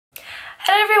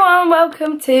Hello everyone,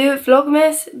 welcome to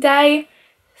Vlogmas Day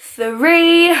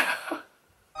 3.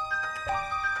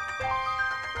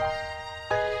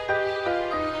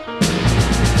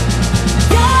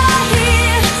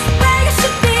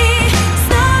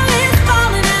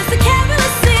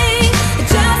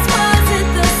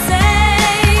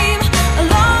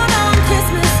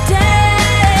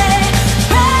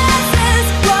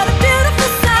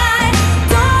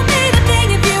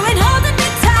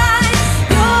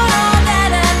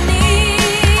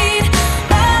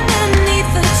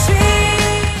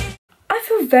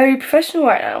 Very professional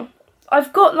right now.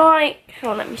 I've got like, hang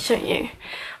on, let me show you.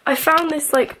 I found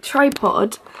this like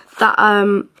tripod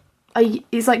that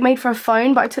is like made for a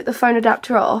phone, but I took the phone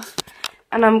adapter off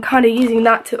and I'm kind of using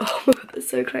that to, oh my god, that's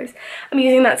so close. I'm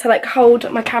using that to like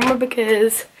hold my camera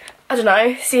because, I don't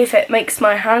know, see if it makes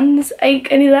my hands ache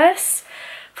any less.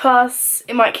 Plus,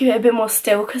 it might keep it a bit more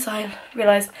still because I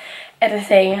realised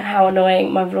editing how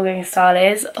annoying my vlogging style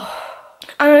is. Oh.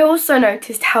 And I also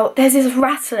noticed how there's this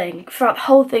rattling throughout the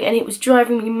whole thing and it was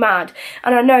driving me mad.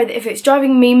 And I know that if it's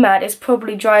driving me mad, it's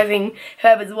probably driving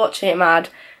whoever's watching it mad.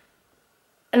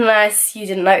 Unless you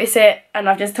didn't notice it and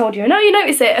I've just told you, no, you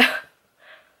notice it.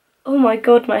 Oh my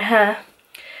god, my hair.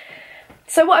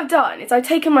 So what I've done is I've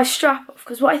taken my strap off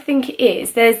because what I think it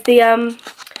is, there's the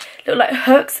little like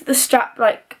hooks that the strap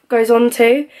like goes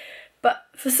onto. But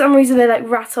for some reason they like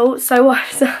rattle, so what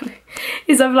I've done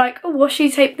is I've like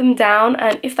washi taped them down,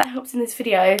 and if that helps in this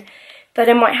video then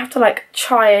I might have to like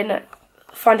try and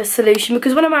find a solution,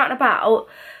 because when I'm out and about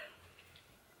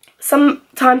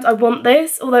sometimes I want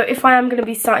this, although if I am going to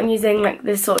be starting using like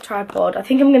this sort of tripod I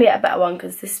think I'm going to get a better one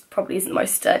because this probably isn't the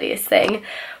most sturdiest thing.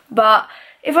 But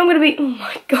if I'm going to be, oh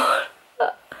my god,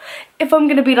 if I'm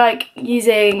going to be like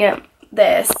using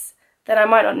this then I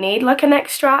might not need like a neck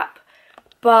strap.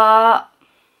 But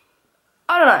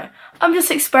I don't know. I'm just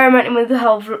experimenting with the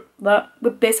whole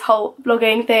with this whole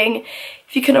vlogging thing.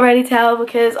 If you couldn't already tell,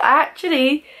 because I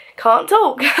actually can't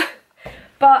talk.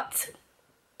 But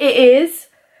it is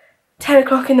 10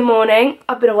 o'clock in the morning.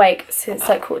 I've been awake since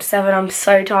like 7:15. I'm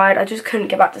so tired. I just couldn't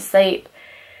get back to sleep.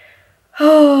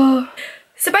 Oh.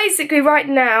 So basically, right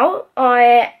now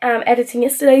I am editing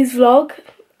yesterday's vlog,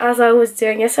 as I was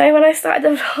doing yesterday when I started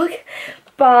the vlog,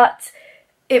 but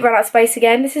it ran out of space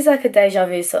again. This is like a deja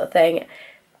vu sort of thing.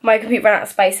 My computer ran out of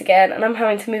space again and I'm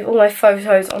having to move all my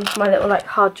photos onto my little like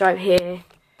hard drive here.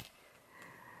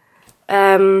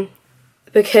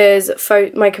 Because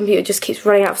my computer just keeps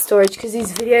running out of storage because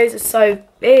these videos are so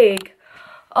big.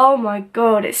 Oh my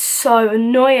god, it's so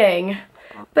annoying.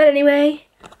 But anyway,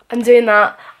 I'm doing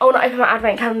that. I want to open my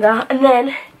advent calendar and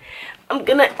then I'm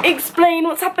gonna explain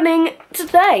what's happening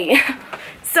today.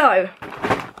 So,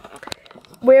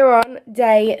 we're on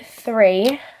day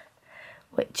 3,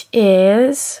 which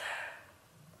is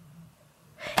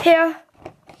here.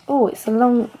 Oh, it's a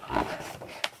long,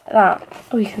 that.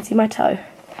 Oh, you can see my toe.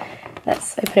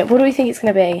 Let's open it. What do we think it's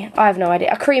going to be? I have no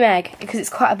idea. A cream egg, because it's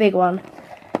quite a big one.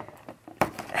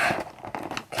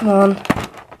 Come on.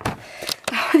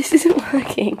 Oh, this isn't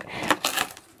working.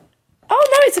 Oh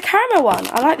no, it's a caramel one.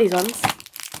 I like these ones.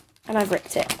 And I've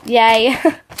ripped it. Yay.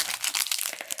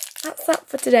 That's that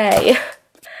for today.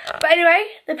 But anyway,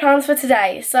 the plans for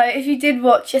today. So if you did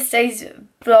watch yesterday's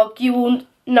vlog, you will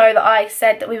know that I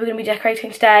said that we were going to be decorating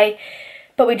today,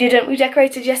 but we didn't. We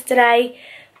decorated yesterday,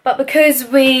 but because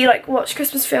we like watch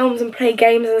Christmas films and play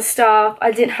games and stuff,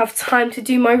 I didn't have time to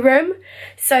do my room.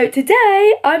 So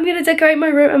today I'm going to decorate my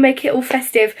room and make it all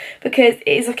festive because it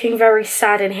is looking very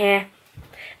sad in here.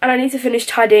 And I need to finish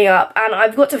tidying up, and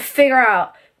I've got to figure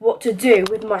out what to do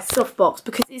with my softbox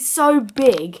because it's so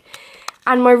big.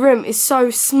 And my room is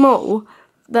so small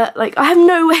that like I have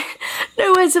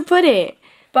nowhere to put it.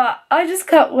 But I just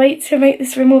can't wait to make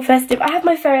this room all festive. I have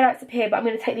my fairy lights up here, but I'm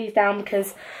going to take these down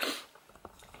because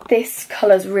this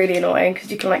colour's really annoying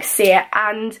because you can like see it.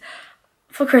 And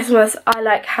for Christmas I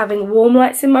like having warm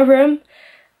lights in my room.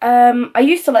 I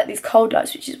used to like these cold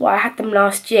lights, which is why I had them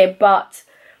last year, but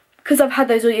because I've had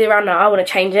those all year round now, I want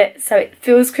to change it so it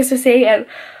feels Christmassy. And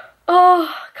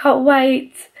oh, can't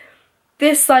wait.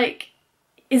 This like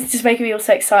is just making me all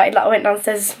so excited. Like I went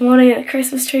downstairs this morning and the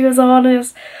Christmas tree was on and it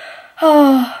was,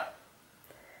 oh.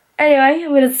 Anyway, I'm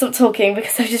going to stop talking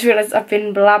because I've just realised I've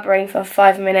been blabbering for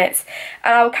 5 minutes,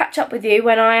 and I will catch up with you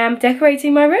when I am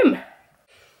decorating my room.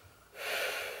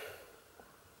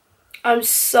 I'm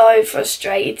so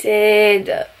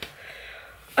frustrated.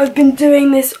 I've been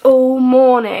doing this all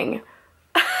morning.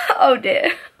 Oh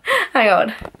dear. Hang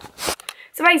on.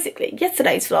 So basically,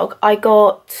 yesterday's vlog I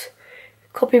got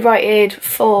copyrighted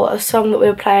for a song that we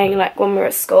were playing like when we were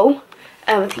at school.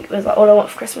 I think it was like All I Want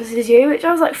for Christmas Is You, which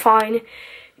I was like fine.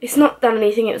 it's not done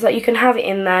anything. It was like, you can have it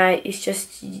in there, it's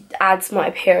just ads might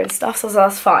appear and stuff, so I was like,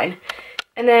 that's fine.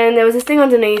 And then there was this thing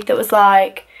underneath that was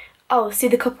like, oh, see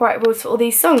the copyright rules for all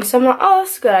these songs. So I'm like, oh,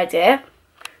 that's a good idea.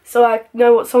 So I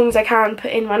know what songs I can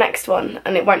put in my next one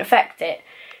and it won't affect it.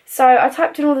 So I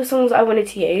typed in all the songs I wanted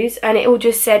to use and it all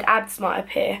just said ads might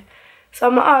appear. So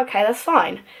I'm like, oh, okay, that's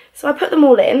fine. So I put them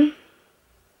all in,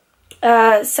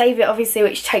 save it obviously,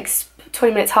 which takes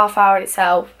 20 minutes, half hour in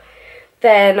itself.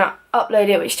 Then upload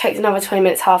it, which takes another 20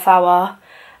 minutes, half hour.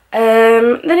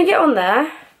 Then I get on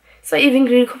there, so you've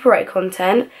included copyright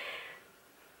content.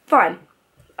 Fine.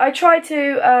 I try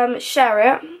to share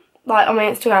it, like on my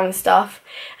Instagram and stuff,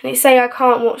 and it's saying I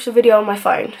can't watch the video on my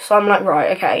phone. So I'm like,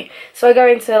 right, okay. So I go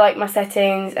into like my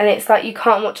settings, and it's like you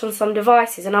can't watch on some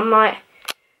devices, and I'm like,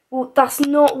 well, that's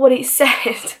not what it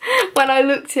said when I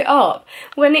looked it up.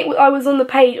 When I was on the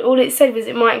page, all it said was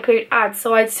it might include ads.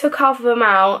 So I took half of them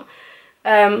out,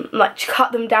 like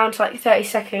cut them down to like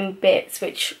 30-second bits,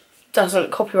 which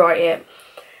doesn't copyright it.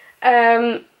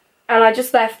 And I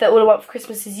just left that All I Want for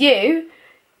Christmas Is You,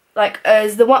 like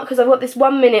as the one, because I've got this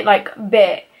 1 minute like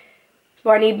bit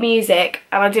where I need music,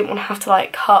 and I didn't want to have to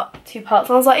like cut 2 parts.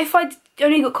 And I was like, if I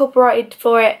only got copyrighted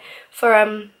for it for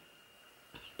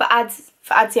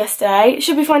ads yesterday, it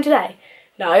should be fine today.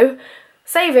 No,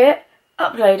 save it,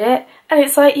 upload it, and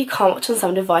it's like you can't watch on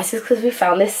some devices because we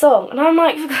found this song. And I'm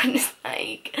like, for goodness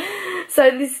sake.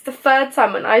 So this is the 3rd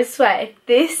time, and I swear if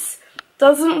this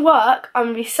doesn't work, I'm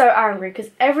gonna be so angry, because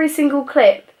every single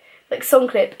clip, like song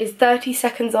clip, is 30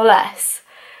 seconds or less,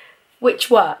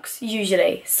 which works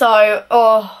usually. So,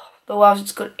 oh, the world's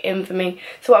just got in for me.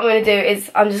 So what I'm gonna do is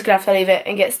I'm just gonna have to leave it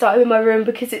and get started in my room,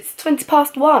 because it's 20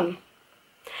 past 1.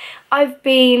 I've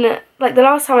been, like the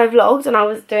last time I vlogged and I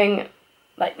was doing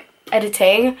like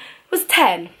editing was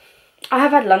 10. I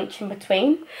have had lunch in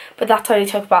between, but that only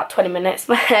took about 20 minutes.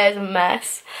 My hair's a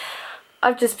mess.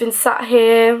 I've just been sat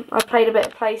here. I played a bit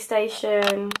of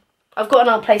PlayStation. I've got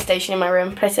an old PlayStation in my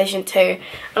room, PlayStation 2,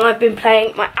 and I've been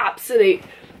playing my absolute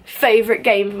favourite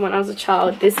game from when I was a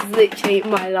child. This is literally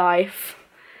my life.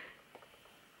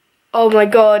 Oh my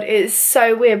god, it's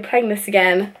so weird playing this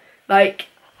again. Like,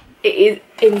 it is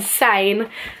insane.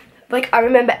 Like, I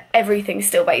remember everything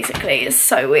still, basically. It's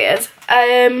so weird.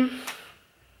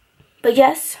 But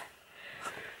yes,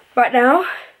 right now,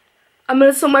 I'm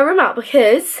going to sort my room out,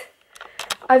 because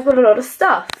I've got a lot of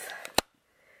stuff.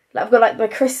 Like, I've got like my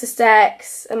Christmas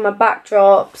decks and my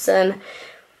backdrops and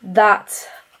that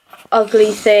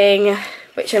ugly thing,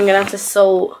 which I'm going to have to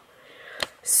sort.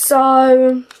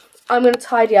 So, I'm going to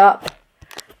tidy up,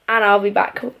 and I'll be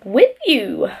back with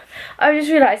you. I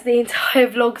just realised the entire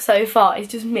vlog so far is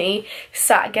just me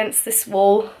sat against this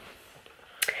wall.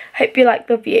 Hope you like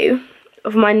the view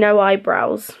of my no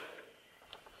eyebrows.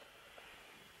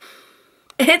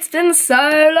 It's been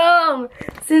so long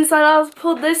since I last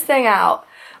pulled this thing out.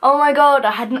 Oh my god,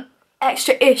 I had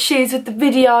extra issues with the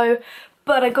video,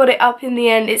 but I got it up in the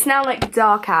end. It's now like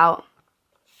dark out.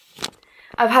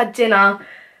 I've had dinner,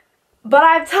 but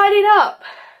I've tidied up.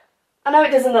 I know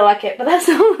it doesn't look like it, but that's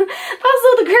all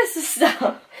the Christmas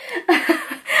stuff.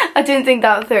 I didn't think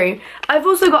that through. I've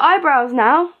also got eyebrows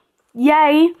now.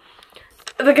 Yay.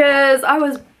 Because I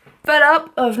was fed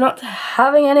up of not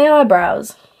having any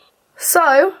eyebrows.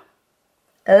 So,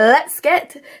 let's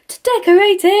get to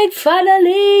decorating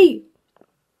finally.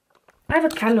 I have a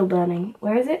candle burning.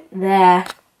 Where is it? There.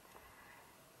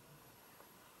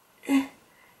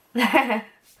 There.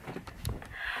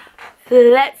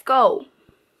 Let's go.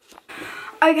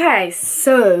 Okay,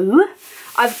 so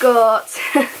I've got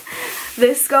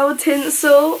this gold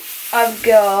tinsel. I've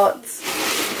got,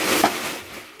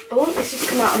 oh, it's just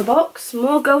come out of the box.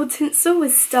 More gold tinsel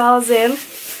with stars in.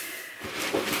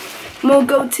 More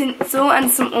gold tinsel and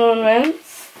some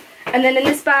ornaments. And then in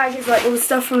this bag is like all the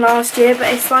stuff from last year,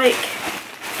 but it's like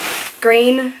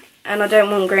green, and I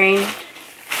don't want green.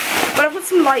 But I've got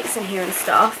some lights in here and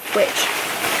stuff, which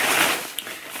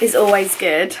is always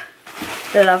good.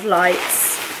 I love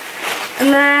lights. And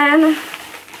then,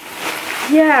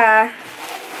 yeah.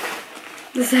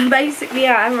 So basically,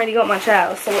 yeah, I haven't really got much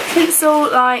else. So I've got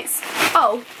tinsel, lights.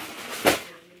 Oh,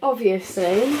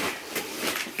 obviously.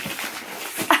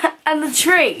 And the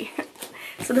tree.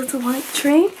 It's a little white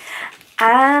tree.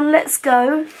 And let's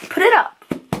go put it up.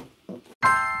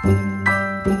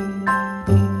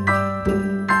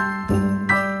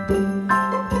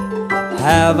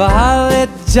 Have a holly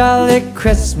jolly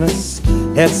Christmas.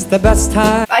 It's the best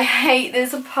time. I hate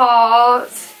this part.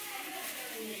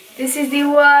 This is the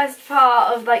worst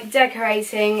part of like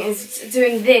decorating, is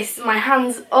doing this. My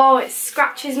hands, oh, it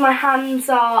scratches my hands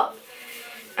up.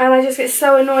 And I just get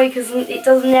so annoyed because it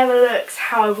never looks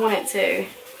how I want it to.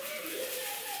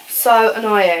 so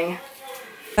annoying.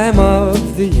 Time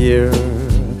of the year.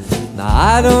 Now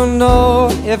I don't know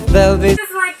if there'll be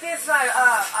Just like this, like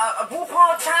a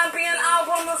RuPaul champion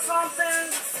album or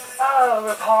something. Oh,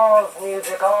 RuPaul's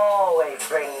music always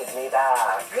brings me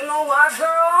back. You know what,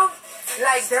 girl?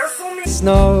 Like there's so many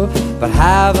snow, but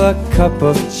have a cup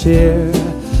of cheer.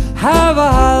 Have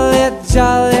a holly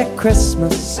jolly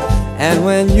Christmas, and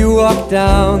when you walk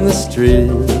down the street,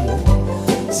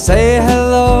 say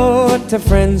hello to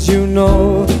friends you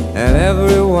know and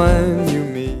everyone you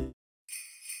meet.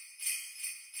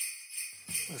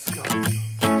 Let's go.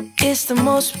 It's the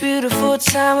most beautiful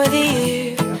time of the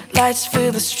year. Lights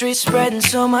fill the streets, spreading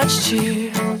so much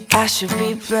cheer. I should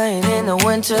be playing in the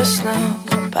winter snow,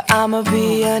 but I'ma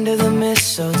be under the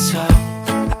mistletoe.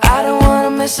 I don't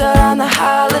wanna miss out on the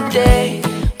holiday,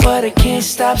 but I can't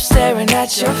stop staring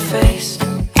at your face.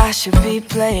 I should be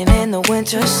playing in the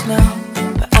winter snow,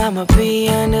 but I'ma be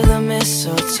under the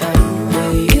mistletoe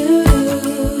with you,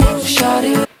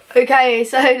 shawty. Okay,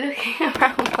 so looking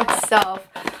around myself,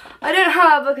 I don't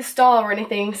have like a star or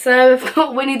anything, so I've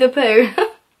got Winnie the Pooh.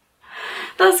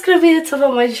 That's gonna be the top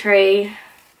of my tree.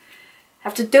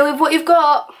 Have to deal with what you've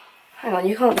got. Hang on,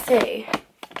 you can't see.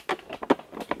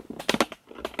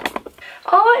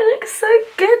 Oh, it looks so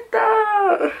good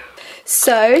though.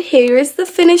 So here is the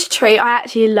finished tree. I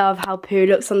actually love how Pooh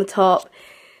looks on the top.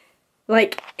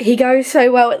 Like, he goes so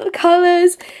well with the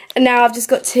colours. And now I've just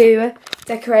got to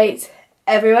decorate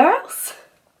everywhere else.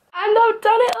 And I've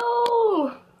done it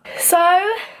all. So,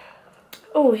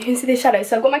 oh, you can see the shadow.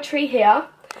 So I've got my tree here.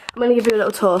 I'm going to give you a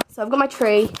little tour. So I've got my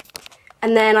tree.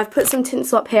 And then I've put some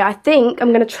tinsel up here. I think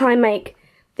I'm going to try and make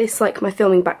this like my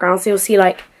filming background. So you'll see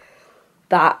like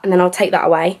that. And then I'll take that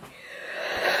away.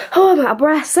 Oh, I'm out of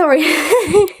breath, sorry.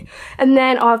 And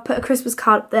then I've put a Christmas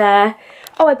card up there.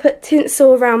 Oh, I put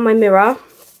tinsel around my mirror,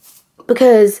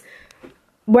 because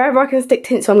wherever I can stick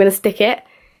tinsel, I'm going to stick it.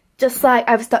 Just like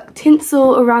I've stuck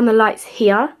tinsel around the lights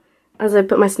here, as I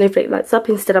put my snowflake lights up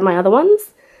instead of my other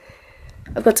ones.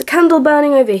 I've got a candle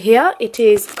burning over here. It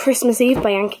is Christmas Eve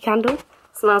by Yankee Candle.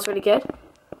 Smells really good.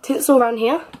 Tinsel around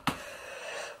here.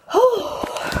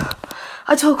 Oh,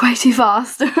 I talk way too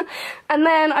fast. And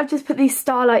then I've just put these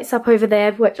starlights up over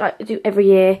there, which I do every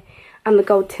year, and the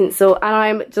gold tinsel, and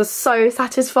I'm just so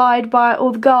satisfied by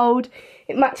all the gold.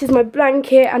 It matches my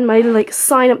blanket and my like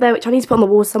sign up there, which I need to put on the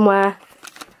wall somewhere.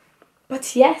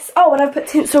 But yes, oh, and I've put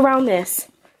tinsel around this.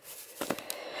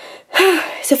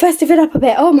 So festive it up a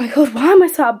bit. Oh my god, why am I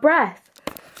so out of breath?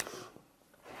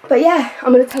 But yeah,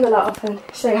 I'm going to turn the light off and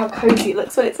show you how cozy it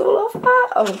looks when it's all off.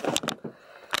 Oh,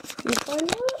 can you find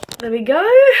that? There we go.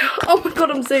 Oh my god,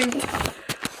 I'm zoomed.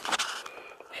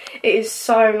 It is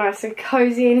so nice and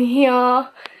cozy in here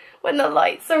when the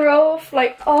lights are off.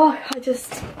 Like, oh, I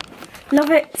just love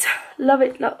it. Love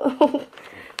it. Oh,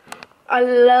 I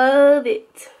love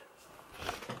it.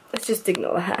 Let's just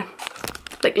ignore the hair.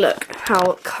 Like, look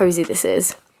how cozy this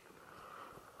is.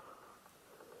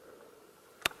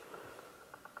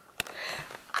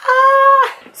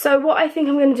 So what I think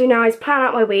I'm going to do now is plan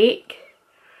out my week.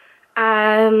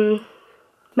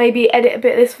 Maybe edit a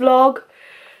bit of this vlog.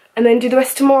 And then do the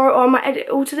rest tomorrow, or I might edit it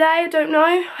all today. I don't know.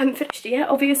 I haven't finished it yet,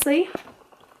 obviously.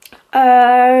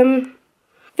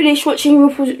 Finished watching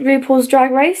RuPaul's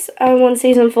Drag Race. I'm on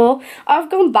season 4. I've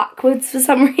gone backwards for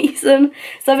some reason.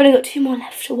 So I've only got 2 more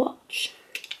left to watch.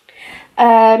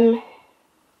 Don't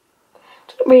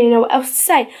really know what else to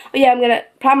say. But yeah, I'm going to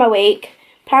plan my week.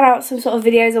 Plan out some sort of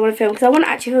videos I want to film, because I want to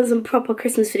actually film some proper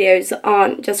Christmas videos that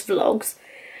aren't just vlogs.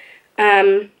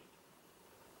 So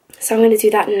I'm going to do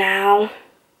that now.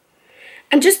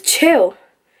 And just chill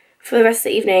for the rest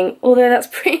of the evening. Although that's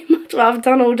pretty much what I've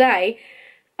done all day.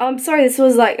 I'm sorry this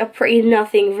was like a pretty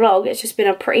nothing vlog. It's just been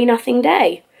a pretty nothing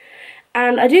day.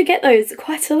 And I do get those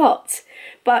quite a lot.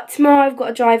 But tomorrow I've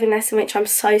got a driving lesson, which I'm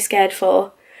so scared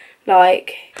for.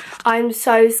 Like, I'm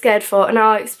so scared for. And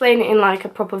I'll explain it in like a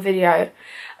proper video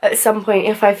at some point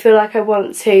if I feel like I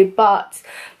want to. But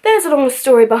there's a long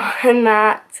story behind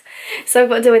that. So I've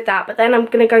got to deal with that. But then I'm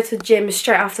going to go to the gym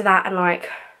straight after that and like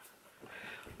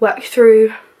work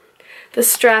through the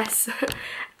stress.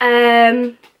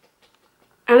 I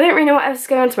don't really know what else is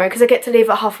going on tomorrow, because I get to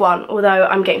leave at 1:30, although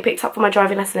I'm getting picked up for my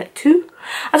driving lesson at 2.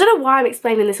 I don't know why I'm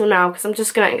explaining this all now, because I'm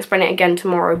just going to explain it again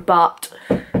tomorrow, but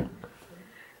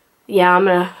yeah, I'm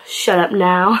going to shut up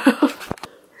now.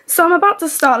 So I'm about to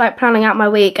start like planning out my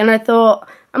week, and I thought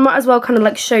I might as well kind of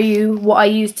like show you what I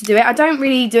use to do it. I don't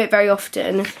really do it very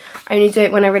often. I only do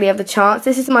it when I really have the chance.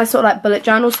 This is my sort of like bullet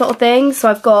journal sort of thing. So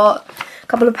I've got a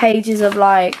couple of pages of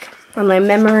like and my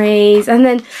memories. And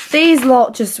then these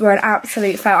lot just were an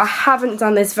absolute fail. I haven't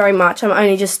done this very much. I'm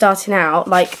only just starting out.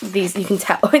 Like these, you can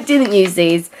tell I didn't use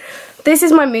these. This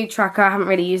is my mood tracker. I haven't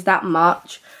really used that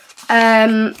much.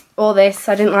 Or this,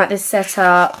 I didn't like this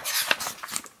setup.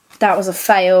 That was a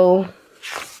fail.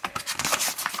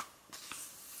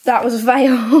 That was a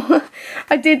fail.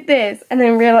 I did this and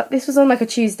then realised this was on like a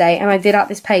Tuesday, and I did out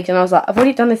this page and I was like, I've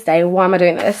already done this day, why am I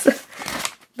doing this?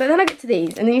 But then I get to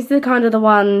these, and these are kind of the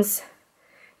ones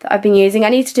that I've been using. I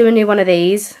need to do a new one of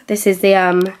these. This is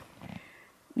the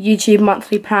YouTube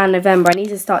monthly plan November. I need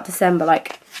to start December.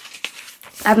 Like,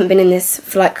 I haven't been in this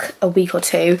for like a week or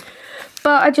two.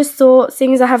 But I just thought,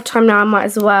 seeing as I have time now, I might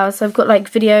as well. So I've got like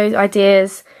video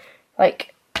ideas,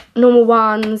 like normal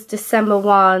ones, December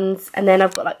ones, and then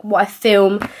I've got like what I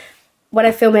film, when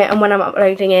I film it and when I'm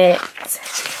uploading it.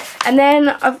 And then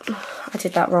I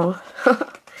did that wrong.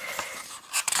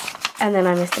 And then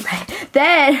I missed the page.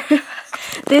 Then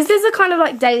this is a kind of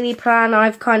like daily plan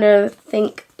I've kind of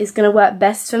think is going to work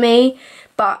best for me.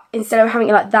 But instead of having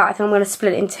it like that, I think I'm going to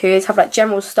split it in two. Have like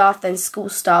general stuff, then school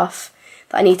stuff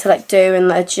that I need to like do and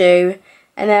that I do.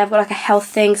 And then I've got like a health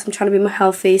thing, so I'm trying to be more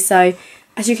healthy. So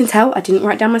as you can tell, I didn't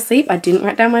write down my sleep. I didn't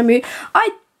write down my mood.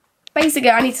 Basically,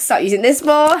 I need to start using this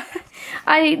more.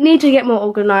 I need to get more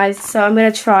organised. So I'm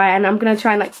going to try. And I'm going to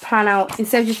try and like plan out.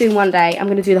 Instead of just doing one day, I'm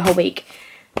going to do the whole week.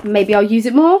 Maybe I'll use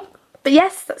it more. But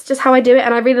yes, that's just how I do it.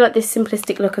 And I really like this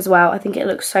simplistic look as well. I think it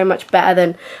looks so much better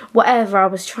than whatever I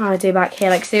was trying to do back here.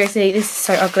 Like seriously, this is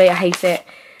so ugly. I hate it.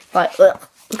 Like, ugh,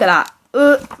 look at that.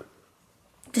 Ugh.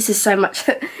 This is so much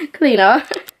cleaner.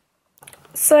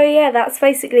 So yeah, that's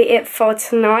basically it for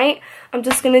tonight. I'm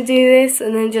just going to do this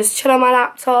and then just chill on my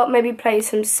laptop. Maybe play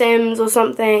some Sims or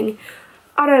something.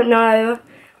 I don't know.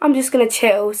 I'm just going to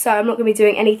chill. So I'm not going to be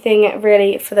doing anything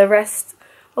really for the rest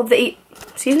of the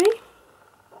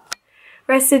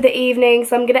rest of the evening.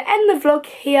 So I'm going to end the vlog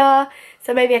here.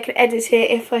 So maybe I can edit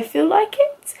it if I feel like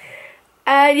it.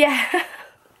 Yeah.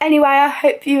 Anyway, I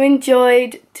hope you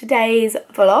enjoyed today's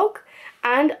vlog.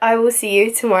 And I will see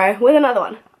you tomorrow with another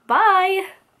one. Bye!